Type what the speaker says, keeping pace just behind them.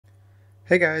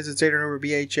Hey guys, it's Adrian over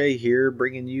BHA here,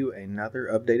 bringing you another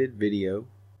updated video.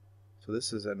 So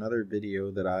this is another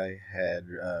video that I had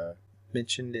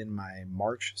mentioned in my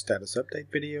March status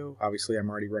update video. Obviously I'm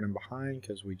already running behind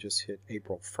because we just hit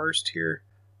April 1st here.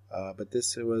 But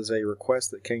this was a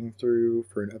request that came through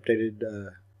for an updated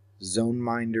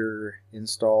Zoneminder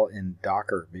install in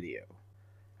Docker video.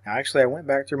 Now actually I went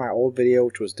back through my old video,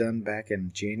 which was done back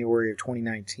in January of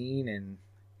 2019, and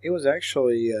it was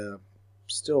actually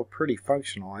still pretty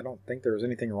functional. I don't think there was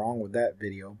anything wrong with that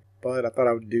video, but I thought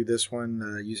I would do this one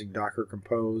using Docker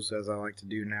Compose as I like to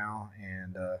do now,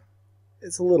 and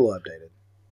it's a little updated.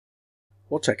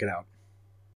 We'll check it out.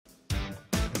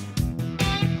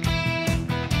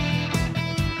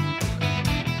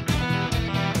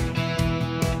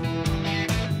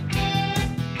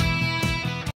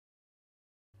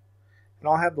 And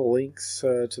I'll have the links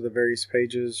to the various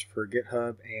pages for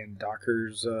GitHub and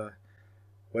Docker's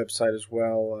website as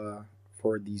well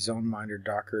for the Zoneminder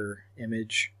Docker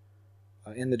image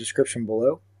in the description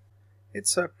below.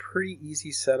 It's a pretty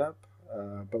easy setup,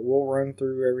 but we'll run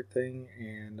through everything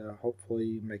and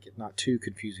hopefully make it not too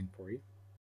confusing for you.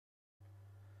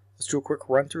 Let's do a quick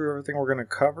run through everything we're going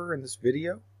to cover in this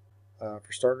video.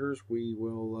 For starters, we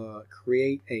will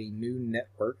create a new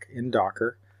network in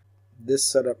Docker. This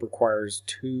setup requires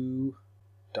 2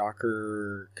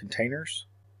 Docker containers,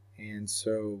 and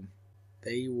so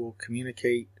they will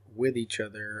communicate with each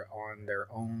other on their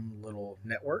own little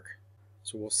network.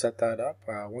 So we'll set that up.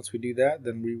 Once we do that,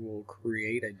 then we will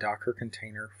create a Docker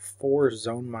container for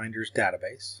Zoneminder's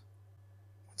database.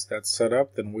 Once that's set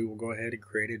up, then we will go ahead and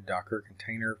create a Docker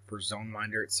container for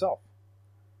Zoneminder itself.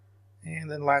 And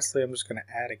then lastly, I'm just going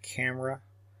to add a camera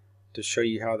to show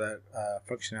you how that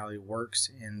functionality works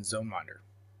in Zoneminder.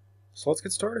 So let's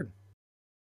get started.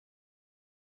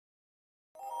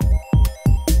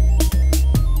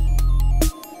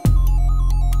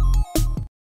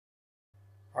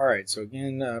 Alright, so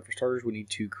again, for starters, we need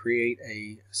to create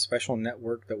a special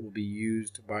network that will be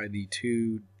used by the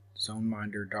 2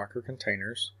 Zoneminder Docker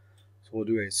containers. So we'll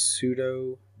do a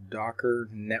sudo docker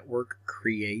network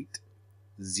create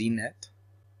znet.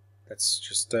 That's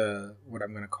just what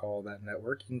I'm going to call that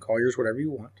network. You can call yours whatever you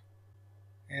want.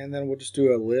 And then we'll just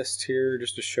do a list here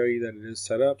just to show you that it is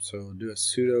set up. So we'll do a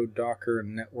sudo docker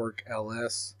network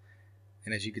ls.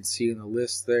 And as you can see in the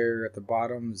list there at the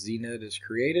bottom, znet is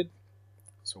created.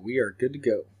 So we are good to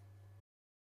go.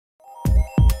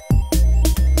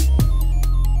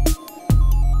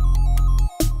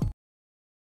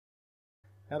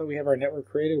 Now that we have our network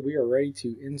created, we are ready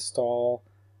to install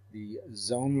the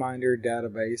Zoneminder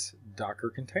database Docker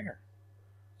container.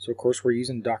 So of course we're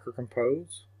using Docker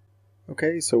Compose.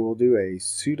 Okay, so we'll do a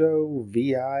sudo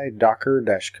vi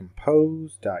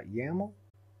docker-compose.yaml. We'll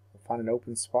find an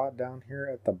open spot down here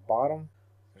at the bottom.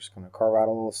 I'm just going to carve out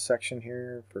a little section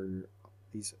here for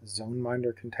these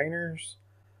Zoneminder containers.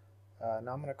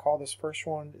 Now I'm going to call this first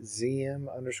one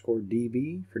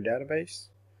zm_db for database.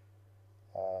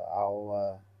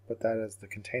 I'll put that as the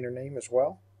container name as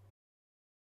well.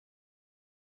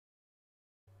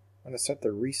 I'm going to set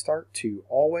the restart to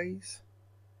always.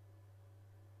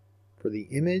 For the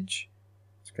image,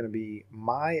 it's going to be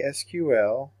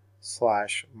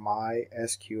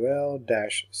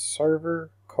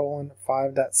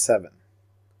mysql/mysql-server:5.7.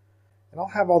 And I'll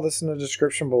have all this in the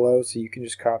description below so you can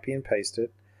just copy and paste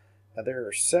it. Now there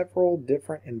are several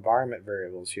different environment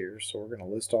variables here, so we're going to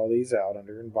list all these out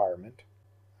under environment.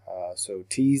 So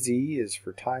TZ is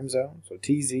for time zone, so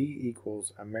TZ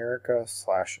equals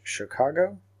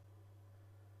America/Chicago.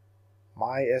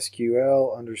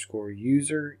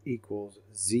 mysql_user equals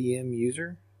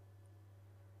zmuser.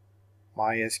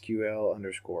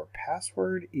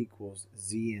 mysql_password equals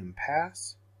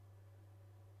zmpass.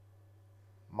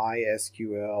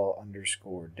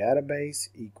 mysql_database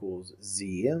equals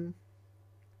zm.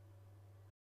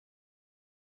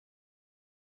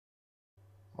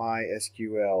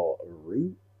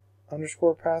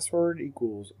 mysql_root_password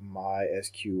equals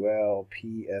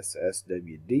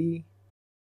mysqlpsswd.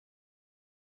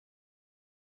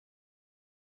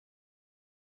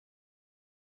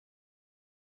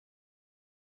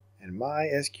 And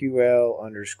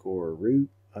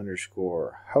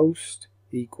mysql_root_host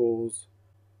equals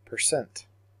 %.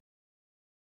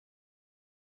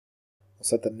 We'll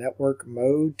set the network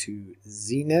mode to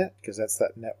znet because that's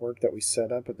that network that we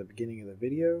set up at the beginning of the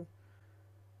video.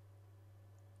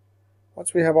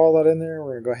 Once we have all that in there,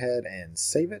 we're going to go ahead and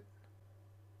save it.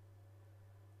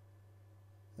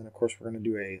 Then of course we're going to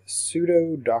do a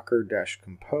sudo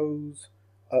docker-compose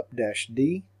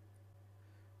up-d.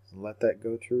 Let that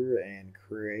go through and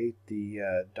create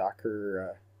the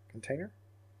Docker container.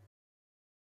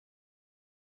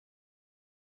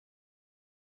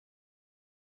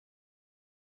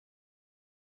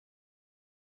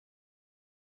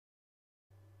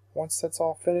 Once that's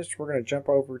all finished, we're going to jump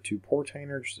over to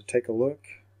portainer just to take a look,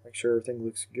 make sure everything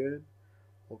looks good.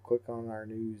 We'll click on our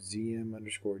new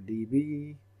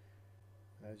zm_db.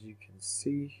 As you can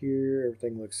see here,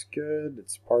 everything looks good.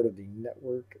 It's part of the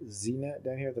network znet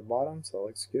down here at the bottom, so it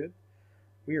looks good.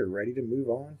 We are ready to move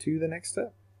on to the next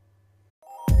step.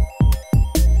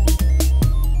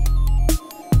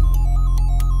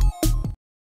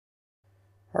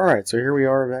 Alright, so here we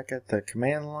are back at the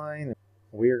command line.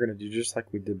 We are going to do just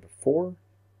like we did before.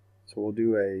 So we'll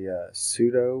do a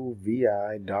sudo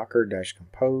vi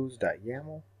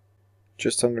docker-compose.yaml.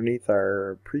 Just underneath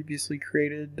our previously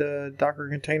created Docker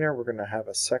container, we're going to have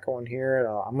a second one here.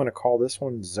 I'm going to call this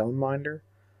one Zoneminder,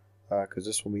 because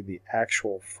this will be the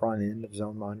actual front end of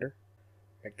Zoneminder.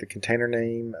 Make the container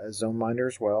name Zoneminder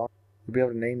as well. You'll be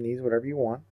able to name these whatever you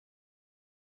want.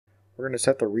 We're going to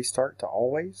set the restart to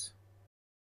always.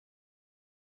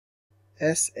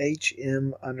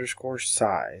 shm_size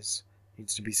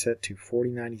needs to be set to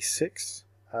 4096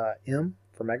 M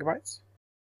for megabytes.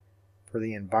 For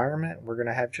the environment, we're going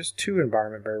to have just two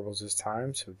environment variables this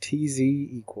time. So tz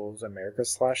equals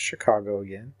America/Chicago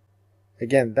again.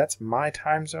 Again, that's my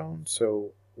time zone.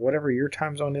 So whatever your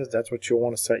time zone is, that's what you'll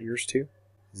want to set yours to.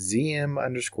 zm_db_host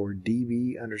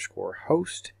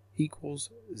equals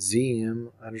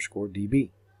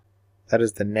zm_db. That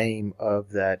is the name of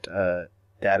that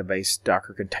database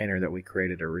Docker container that we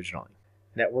created originally.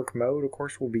 Network mode, of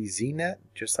course, will be znet,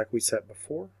 just like we set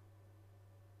before.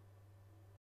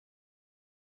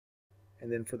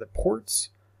 And then for the ports,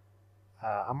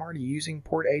 I'm already using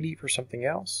port 80 for something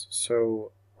else,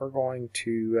 so we're going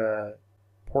to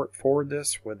port forward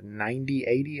this with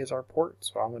 9080 as our port.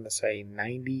 So I'm going to say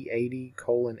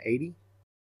 9080:80.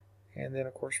 And then,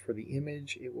 of course, for the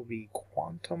image, it will be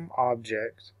quantum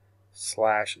object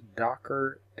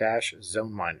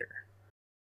 /docker-zoneminder.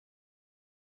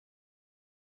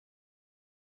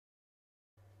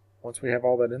 Once we have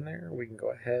all that in there, we can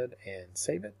go ahead and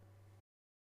save it.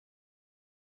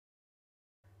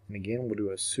 And again, we'll do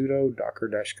a sudo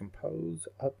docker-compose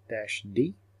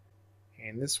up-d.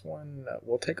 And this one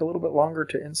will take a little bit longer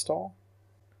to install.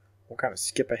 We'll kind of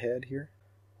skip ahead here.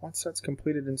 Once that's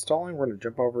completed installing, we're going to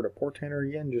jump over to portainer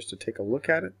again just to take a look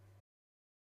at it.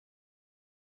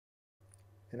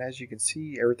 And as you can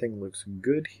see, everything looks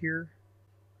good here.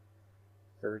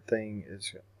 Everything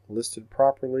is listed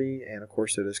properly, and of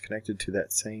course it is connected to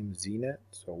that same znet,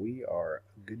 so we are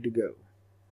good to go.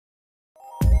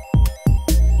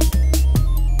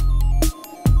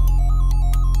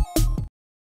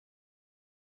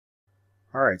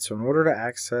 Alright, so in order to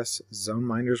access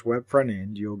Zoneminder's web front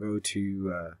end, you'll go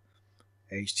to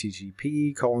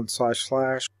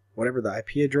http:// whatever the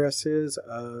IP address is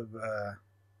of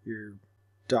your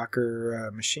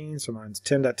Docker machine. So mine's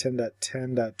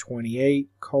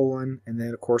 10.10.10.28:, and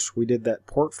then of course we did that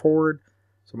port forward,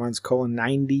 so mine's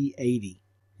 :9080.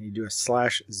 You do a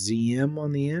 /zm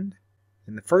on the end,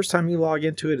 and the first time you log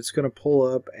into it, it's going to pull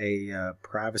up a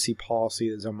privacy policy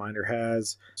that Zoneminder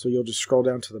has. So you'll just scroll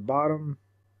down to the bottom,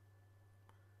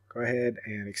 go ahead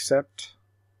and accept,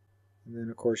 and then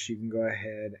of course you can go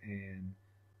ahead and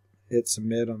hit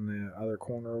submit on the other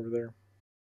corner over there.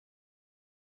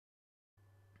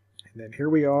 And then here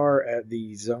we are at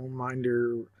the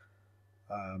Zoneminder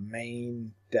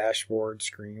main dashboard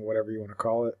screen, whatever you want to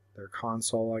call it, their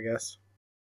console, I guess.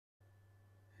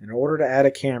 In order to add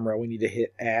a camera, we need to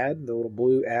hit add, the little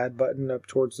blue add button up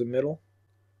towards the middle.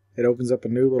 It opens up a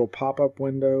new little pop-up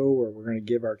window where we're going to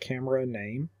give our camera a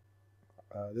name.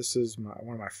 This is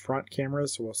one of my front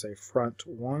cameras, so we'll say front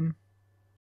 1.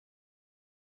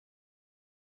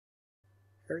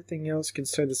 Everything else can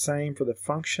stay the same. For the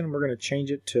function, we're going to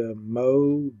change it to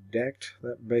mo-dect.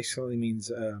 That basically means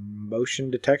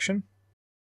motion detection.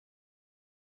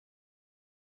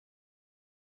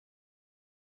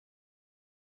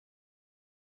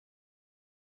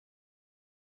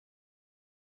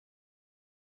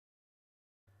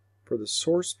 For the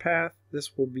source path,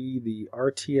 this will be the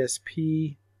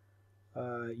RTSP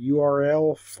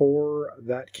URL for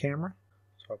that camera.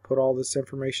 So I'll put all this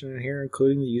information in here,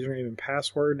 including the username and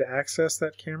password to access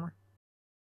that camera.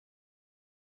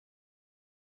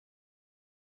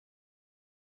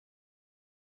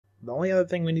 The only other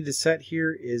thing we need to set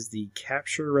here is the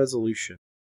capture resolution.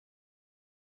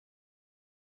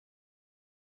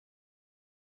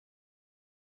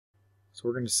 So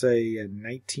we're going to say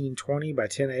 1920 by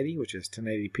 1080, which is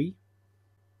 1080p.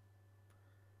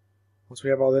 Once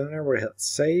we have all that in there, we're going to hit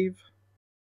save.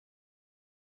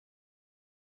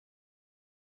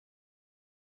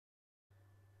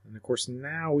 And of course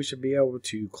now we should be able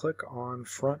to click on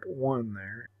front 1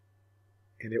 there,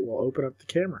 and it will open up the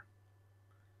camera.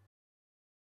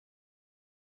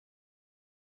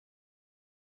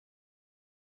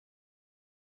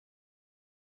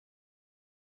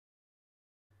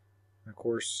 Of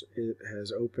course, it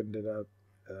has opened it up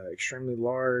extremely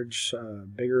large,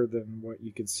 bigger than what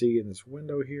you can see in this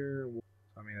window here.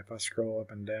 I mean, if I scroll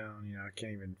up and down, I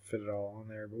can't even fit it all on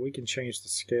there, but we can change the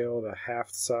scale to half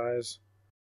the size.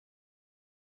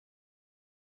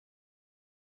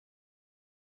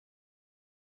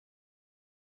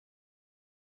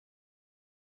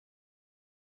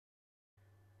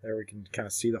 There we can kind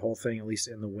of see the whole thing, at least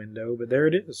in the window, but there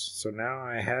it is. So now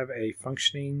I have a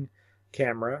functioning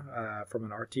camera from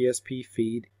an RTSP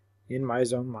feed in my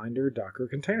Zoneminder Docker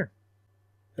container.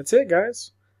 That's it,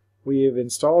 guys. We have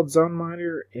installed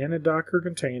Zoneminder in a Docker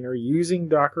container using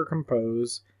Docker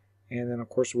Compose, and then of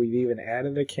course we've even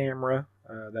added a camera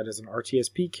that is an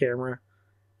RTSP camera,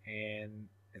 and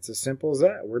it's as simple as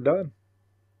that. We're done.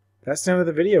 That's the end of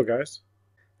the video, guys.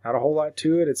 Not a whole lot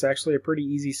to it. It's actually a pretty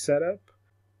easy setup.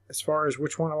 As far as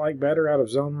which one I like better out of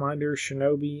Zoneminder,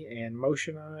 Shinobi, and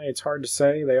MotionEye, it's hard to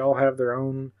say. They all have their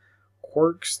own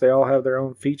quirks. They all have their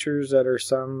own features that are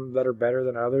some that are better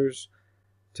than others.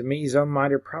 To me,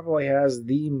 Zoneminder probably has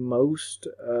the most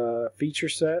feature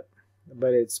set,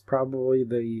 but it's probably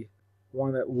the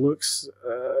one that looks,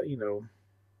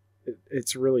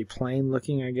 it's really plain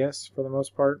looking, I guess, for the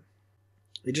most part.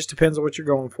 It just depends on what you're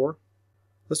going for.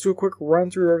 Let's do a quick run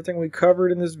through everything we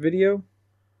covered in this video.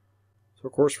 So,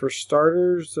 of course, for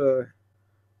starters,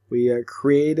 we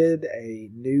created a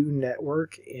new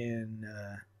network in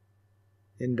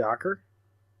Docker.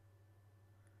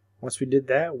 Once we did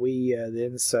that, we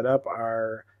then set up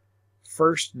our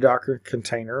first Docker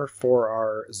container for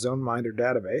our Zoneminder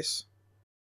database.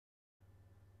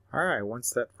 Alright,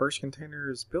 once that first container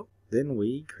is built, then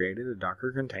we created a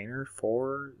Docker container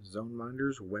for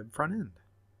Zoneminder's web front end.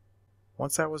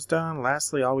 Once that was done,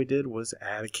 lastly, all we did was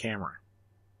add a camera.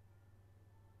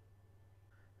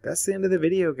 That's the end of the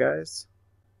video, guys.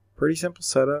 Pretty simple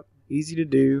setup, easy to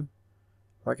do.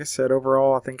 Like I said,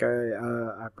 overall, I think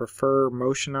I prefer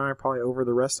MotionEye probably over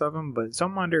the rest of them, but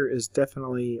Zoneminder is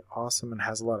definitely awesome and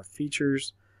has a lot of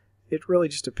features. It really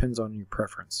just depends on your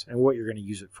preference and what you're going to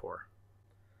use it for.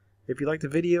 If you liked the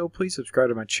video, please subscribe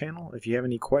to my channel. If you have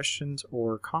any questions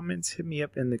or comments, hit me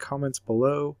up in the comments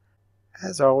below.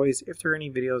 As always, if there are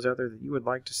any videos out there that you would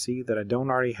like to see that I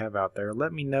don't already have out there,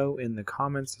 let me know in the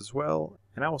comments as well,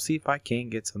 and I will see if I can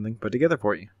get something put together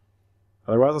for you.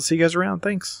 Otherwise, I'll see you guys around.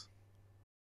 Thanks.